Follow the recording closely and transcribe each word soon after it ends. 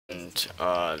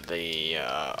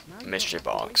the mystery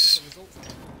box,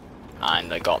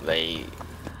 and I got the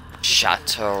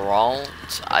Chateaurolt.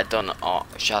 I don't know,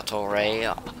 Chateauray.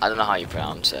 I don't know how you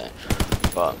pronounce it,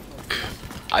 but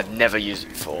I've never used it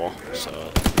before,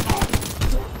 so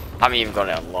I haven't even got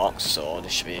it unlocked. So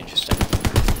this should be interesting.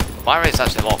 Fire rate's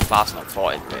actually a lot faster than I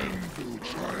thought it'd be.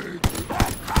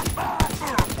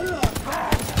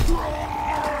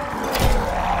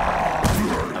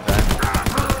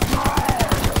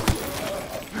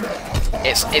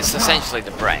 It's essentially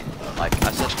the brain, like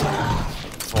I said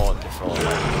before,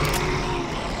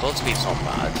 like, load speed's not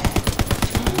bad.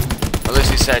 At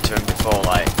least we said to him before,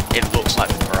 like, it looks like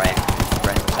the brain. The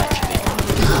brain was actually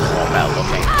more better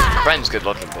looking. The brain's good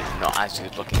looking, but not as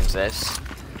good looking as this.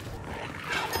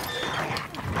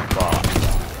 But,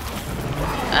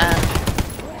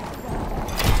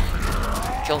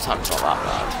 kill time's not that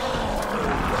bad.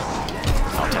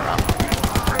 I'll take that.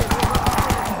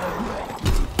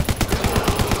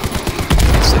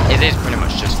 It is pretty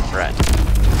much just bread.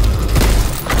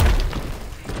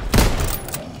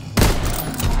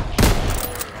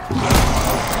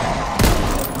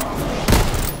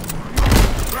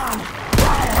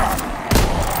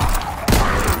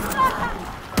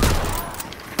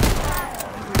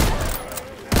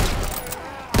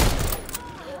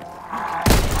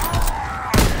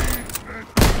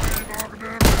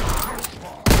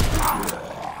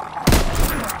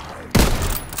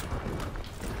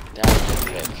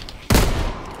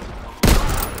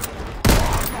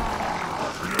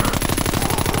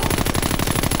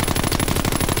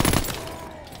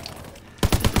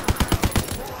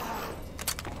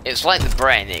 It's like the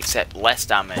brain, except less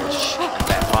damage and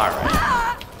better fire rate.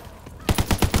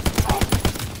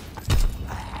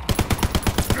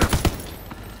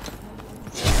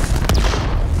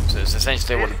 So it's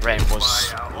essentially what the brain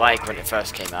was like when it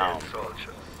first came out.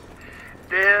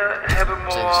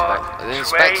 The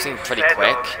inspect seemed pretty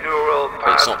quick,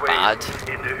 but it's not bad.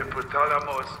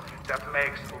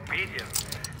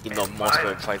 Even though most of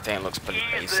the plaything looks pretty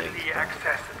basic,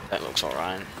 that looks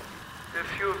alright.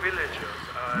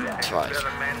 That's right,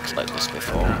 it's like this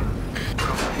before.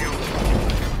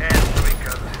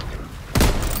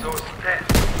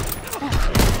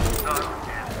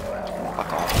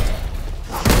 Fuck off.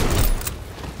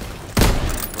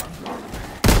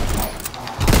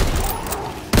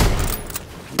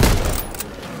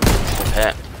 Flip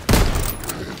hit.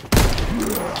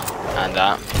 And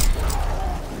that.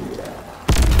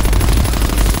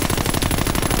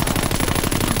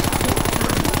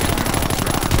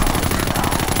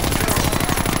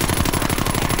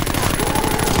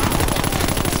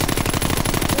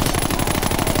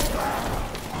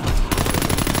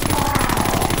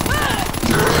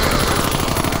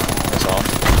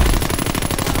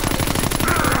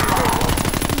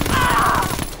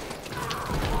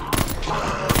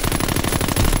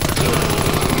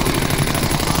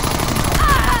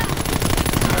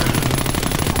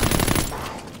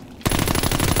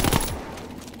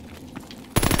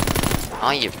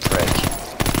 Ah, you prick.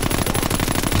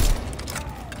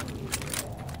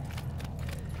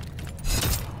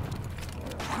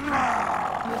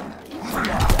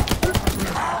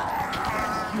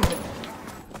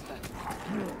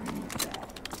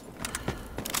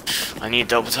 I need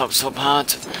double top so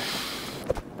bad.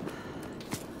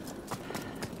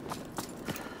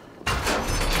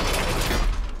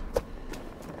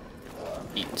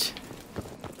 Eat.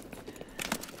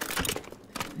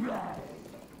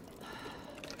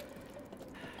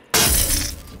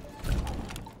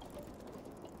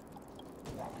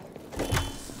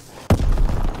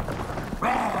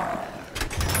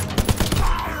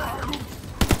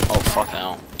 Fuck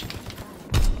hell.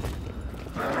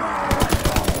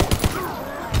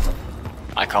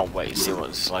 I can't wait to see what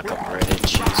it's like upgraded,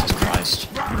 Jesus Christ.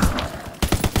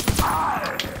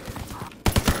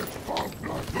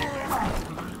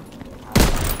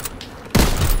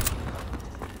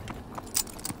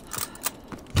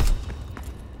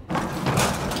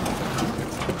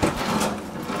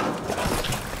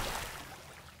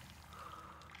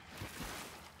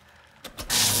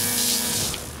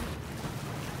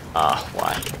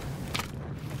 Why?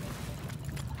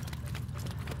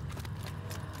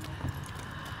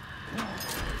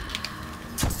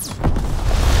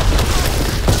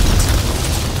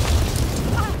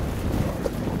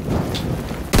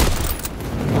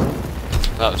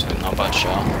 That was not a bad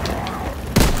shot.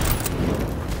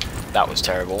 That was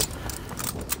terrible.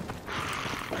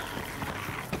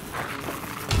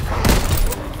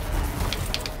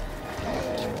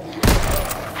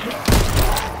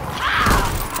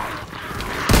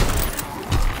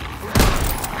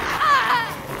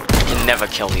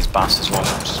 never kill these bastards while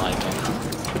I'm sniping.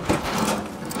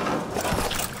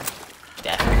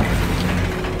 Death.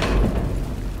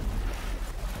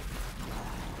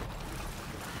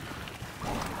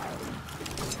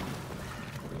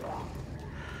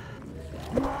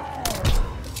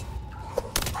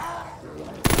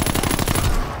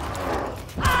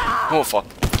 Oh fuck.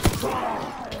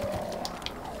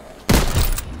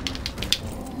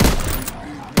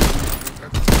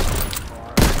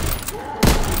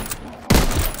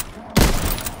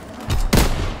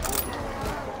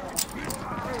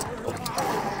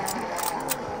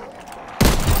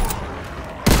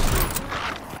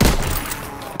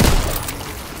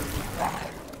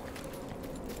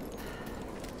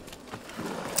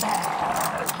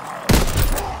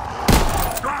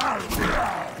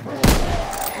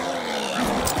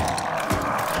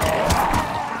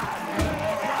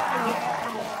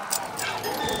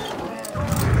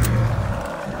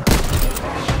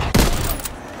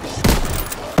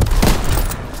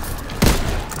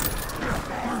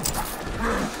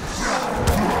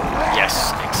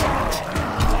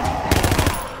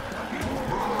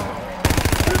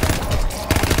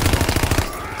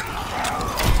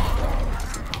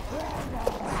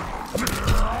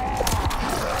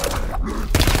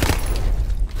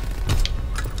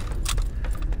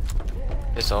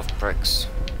 Piss off, pricks.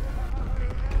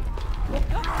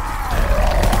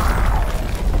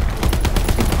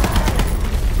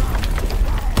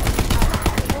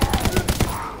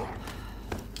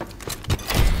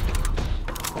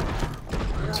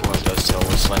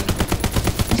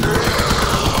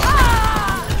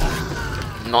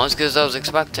 Not as good as I was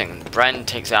expecting. Bren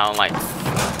takes out like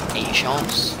 8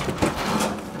 shots.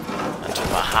 I took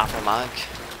about half a mag.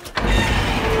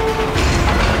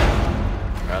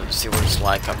 Right, let's see what it's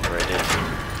like upgraded.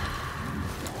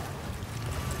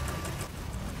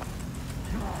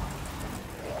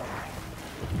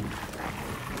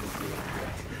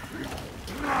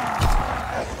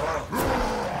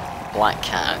 Black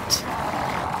cat.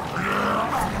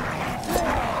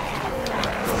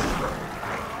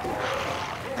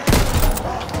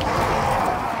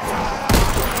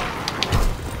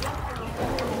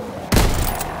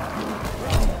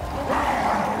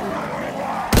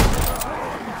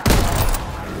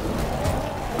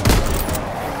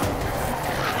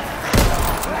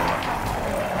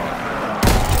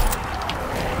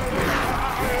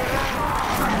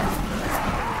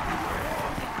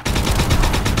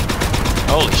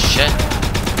 Holy shit.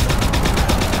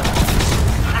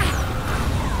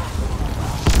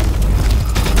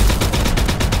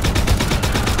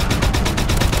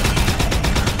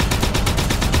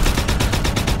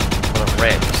 What a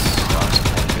ribs. That's a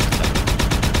good thing.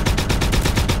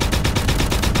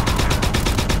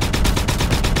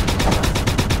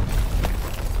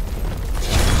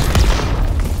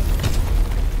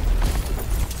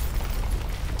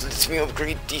 Let me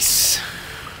upgrade this.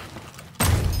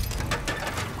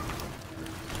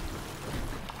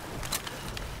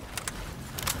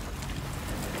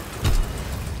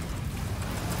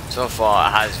 So far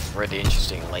it has really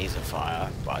interesting laser fire,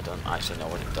 but I don't actually know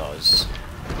what it does.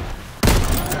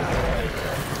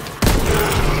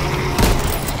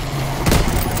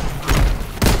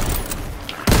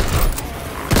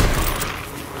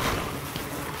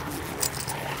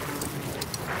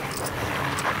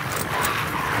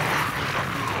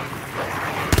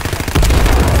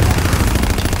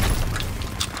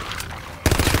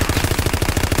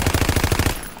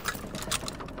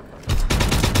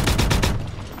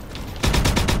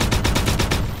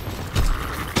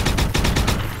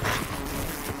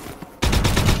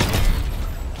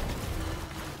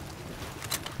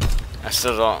 I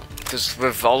still don't, because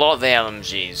with a lot of the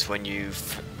LMGs, when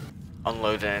you've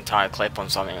unloaded an entire clip on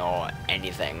something or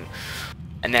anything,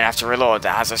 and then have to reload, it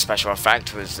has a special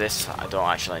effect. With this, I don't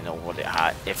actually know what it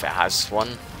had, if it has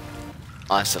one.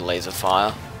 That's a laser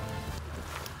fire.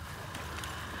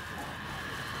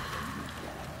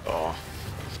 Oh,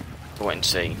 we'll wait and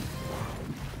see.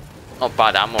 Not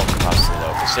bad ammo capacity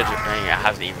though, considering it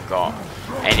hasn't even got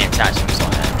any attachments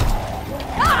on it.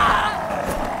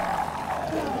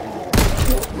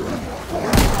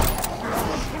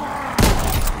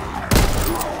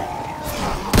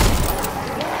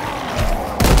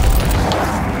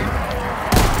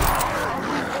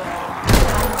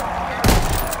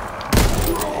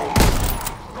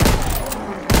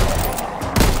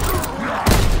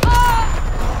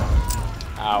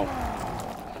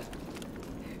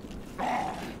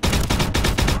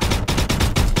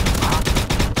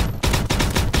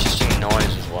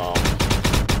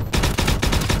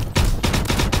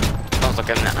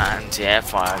 Like an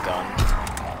anti-airfire gun.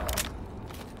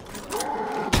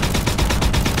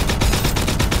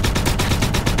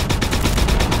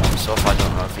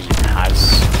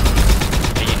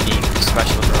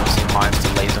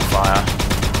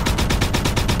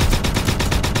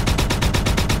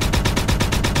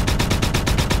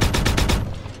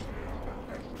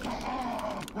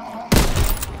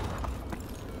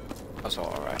 That's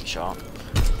alright, shot.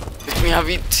 Let me have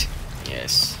it.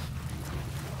 Yes.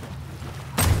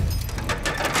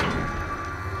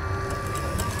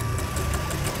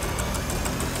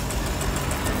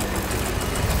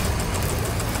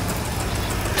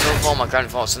 So far, my grand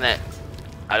thoughts on it.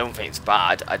 I don't think it's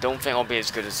bad. I don't think it'll be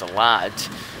as good as the lad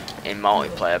in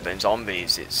multiplayer, but in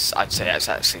zombies, I'd say it's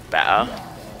actually better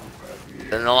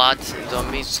than the lad in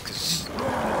zombies, because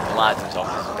the lad in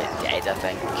zombies is a bit dead, I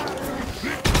think.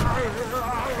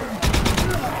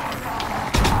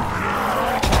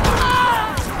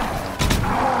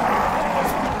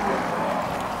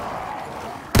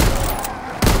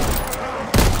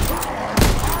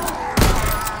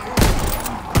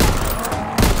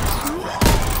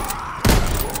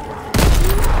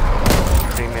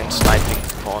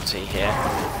 40 here.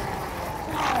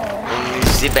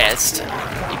 Who's the best? Even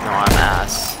though I'm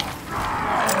ass.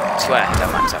 I swear I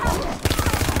don't max that one.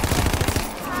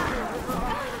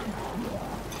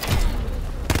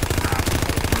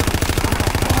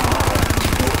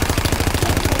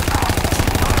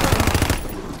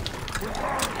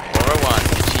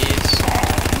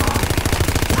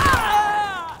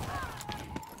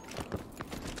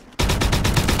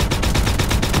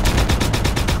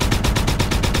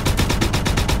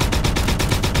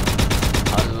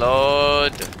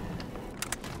 Lord.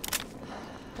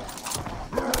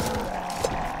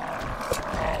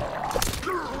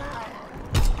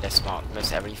 Yes, Mark,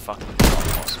 miss every fucking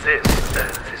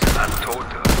This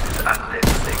untotal, this undead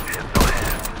thing has no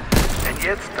hand, and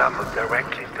yet stumbled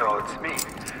directly towards me.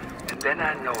 And then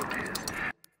I noticed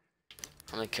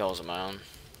how many kills am I on?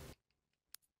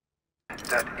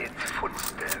 That its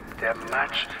footsteps, their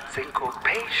matched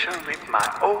syncopation with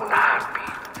my own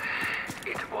heartbeat.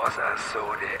 It was as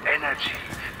though the energy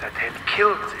that had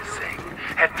killed this thing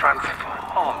had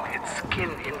transformed its skin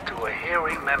into a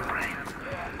hairy membrane.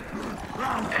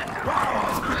 And the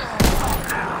corpse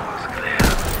was clear.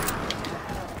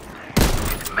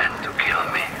 It meant to kill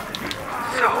me.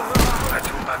 So, I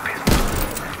took my pistol.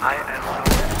 I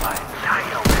unloaded my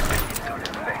entire weapon into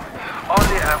the thing.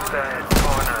 Only after I had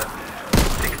torn a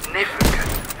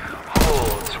significant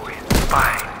hole through its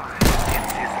spine.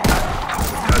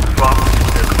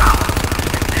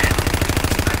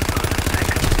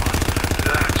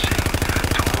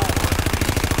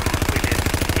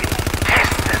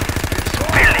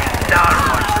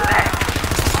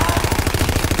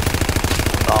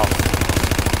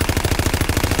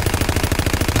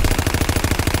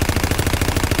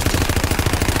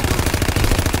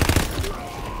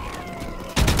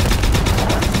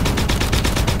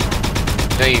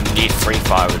 You don't even need free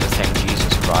fire with the thing,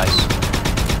 Jesus Christ.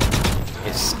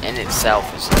 It's in itself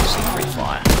is obviously free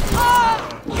fire.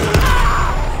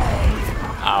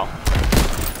 Ow.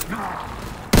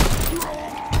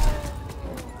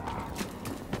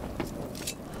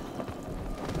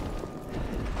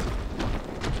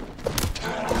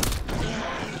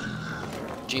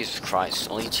 Jesus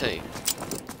Christ, only two.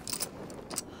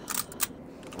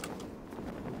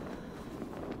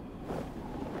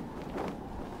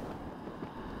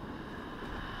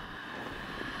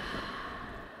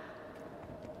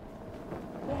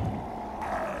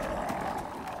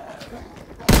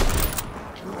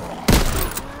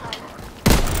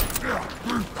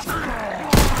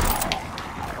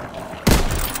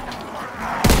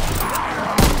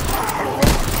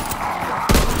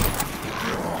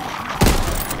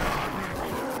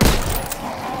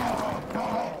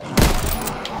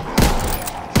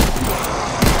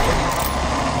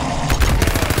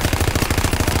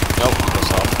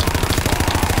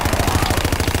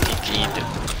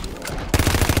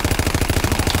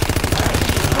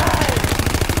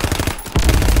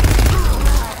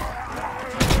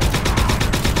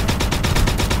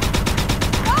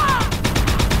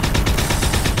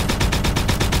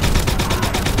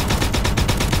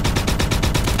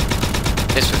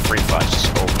 This with free fire is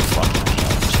just over fucking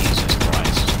kill. Jesus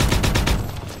Christ.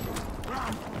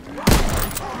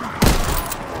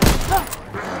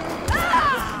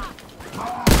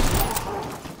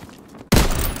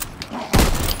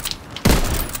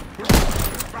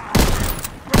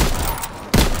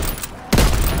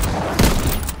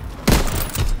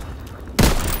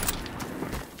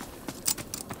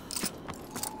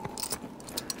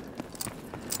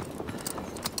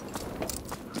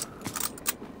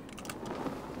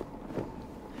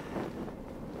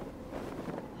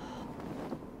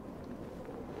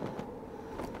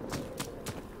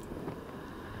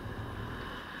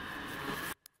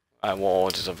 What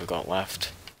orders have we got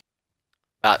left?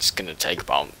 That's gonna take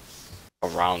about a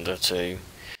round or two.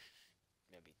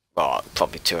 Maybe, well,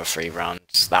 probably 2 or 3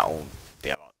 rounds. That'll be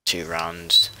about 2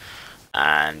 rounds.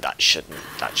 And that should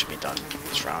be done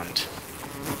this round.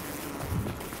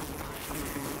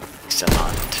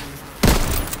 Excellent.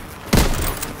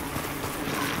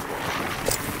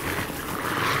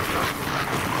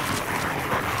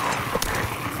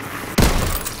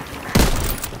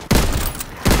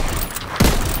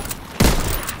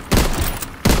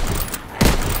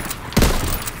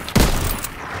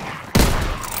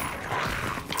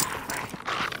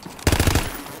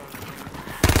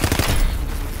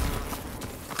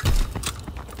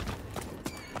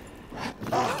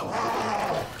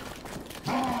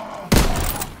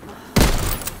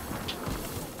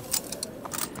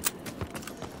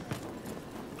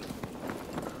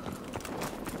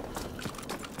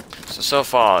 So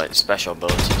far, its special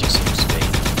ability just seems to be...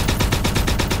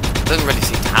 doesn't really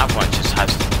seem to have one, it just has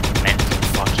mental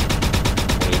fucking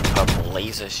weird purple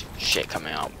laser shit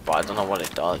coming out, but I don't know what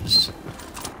it does.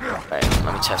 Wait,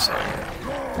 let me test it.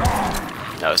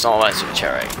 No, it's not like Super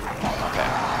Cherry. Okay.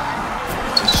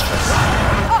 Just straight.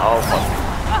 Oh, fuck.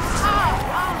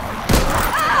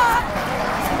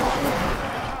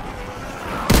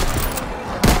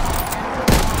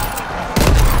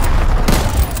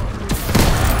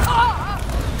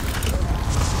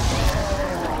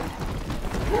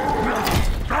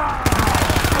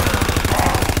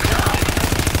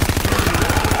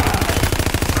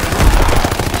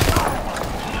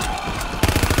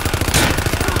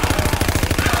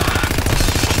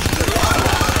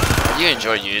 You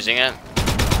enjoy using it.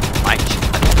 I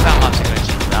think that much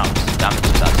energy now, because the damage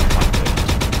is actually quite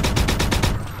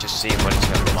good. Just see what it's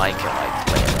going to be like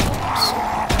later on.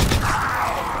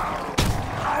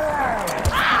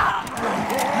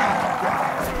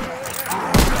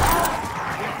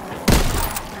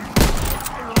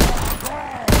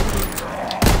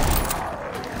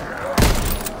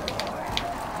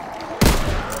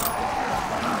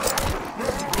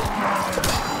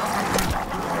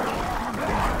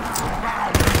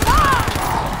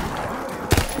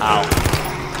 Ow.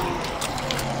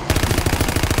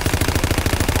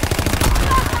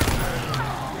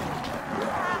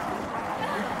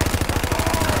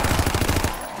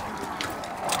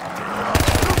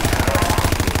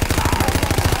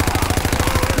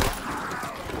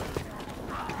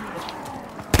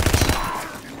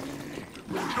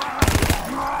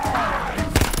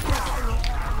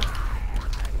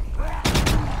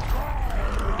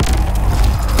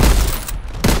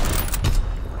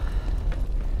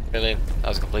 Really? That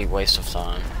was a complete waste of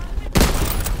time.